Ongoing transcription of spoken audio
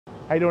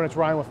How you doing? It's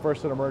Ryan with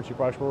First and Emergency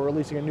Products. We're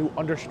releasing a new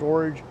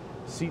understorage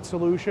seat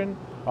solution.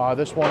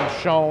 This one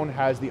shown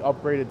has the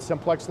upgraded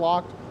simplex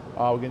lock.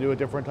 We can do a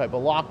different type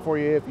of lock for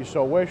you if you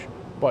so wish,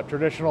 but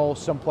traditional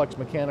simplex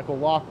mechanical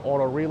lock,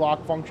 auto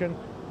relock function,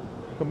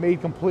 made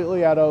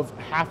completely out of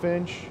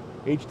 1/2-inch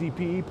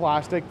HDPE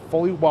plastic,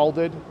 fully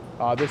welded.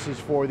 This is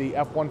for the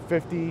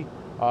F-150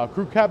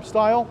 crew cab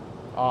style.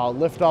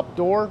 Lift up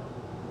door,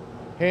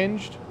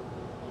 hinged.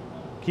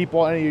 Keep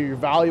all any of your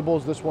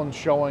valuables. This one's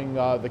showing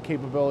the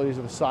capabilities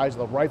of the size of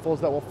the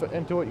rifles that will fit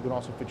into it. You can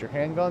also fit your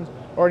handguns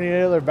or any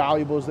other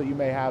valuables that you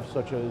may have,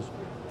 such as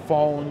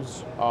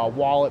phones,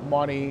 wallet,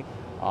 money,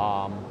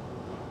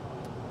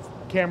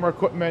 camera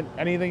equipment,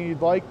 anything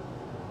you'd like.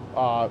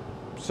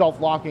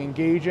 Self-locking,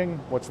 engaging.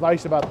 What's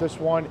nice about this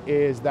one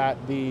is that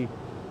the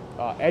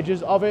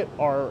edges of it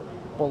are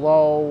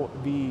below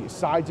the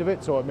sides of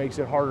it, so it makes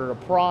it harder to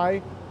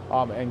pry.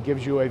 And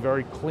gives you a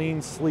very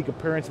clean, sleek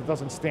appearance. It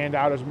doesn't stand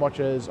out as much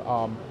as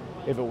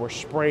if it were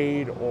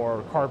sprayed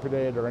or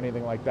carpeted or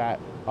anything like that.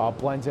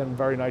 Blends in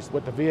very nice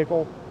with the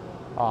vehicle.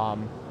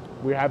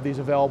 We have these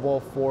available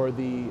for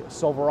the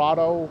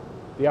Silverado,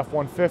 the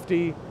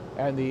F-150,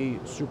 and the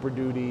Super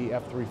Duty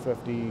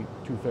F-350,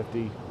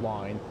 250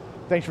 line.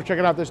 Thanks for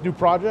checking out this new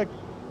project.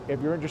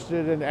 If you're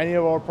interested in any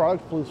of our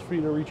products, please feel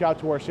free to reach out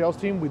to our sales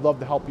team. We'd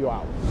love to help you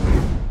out.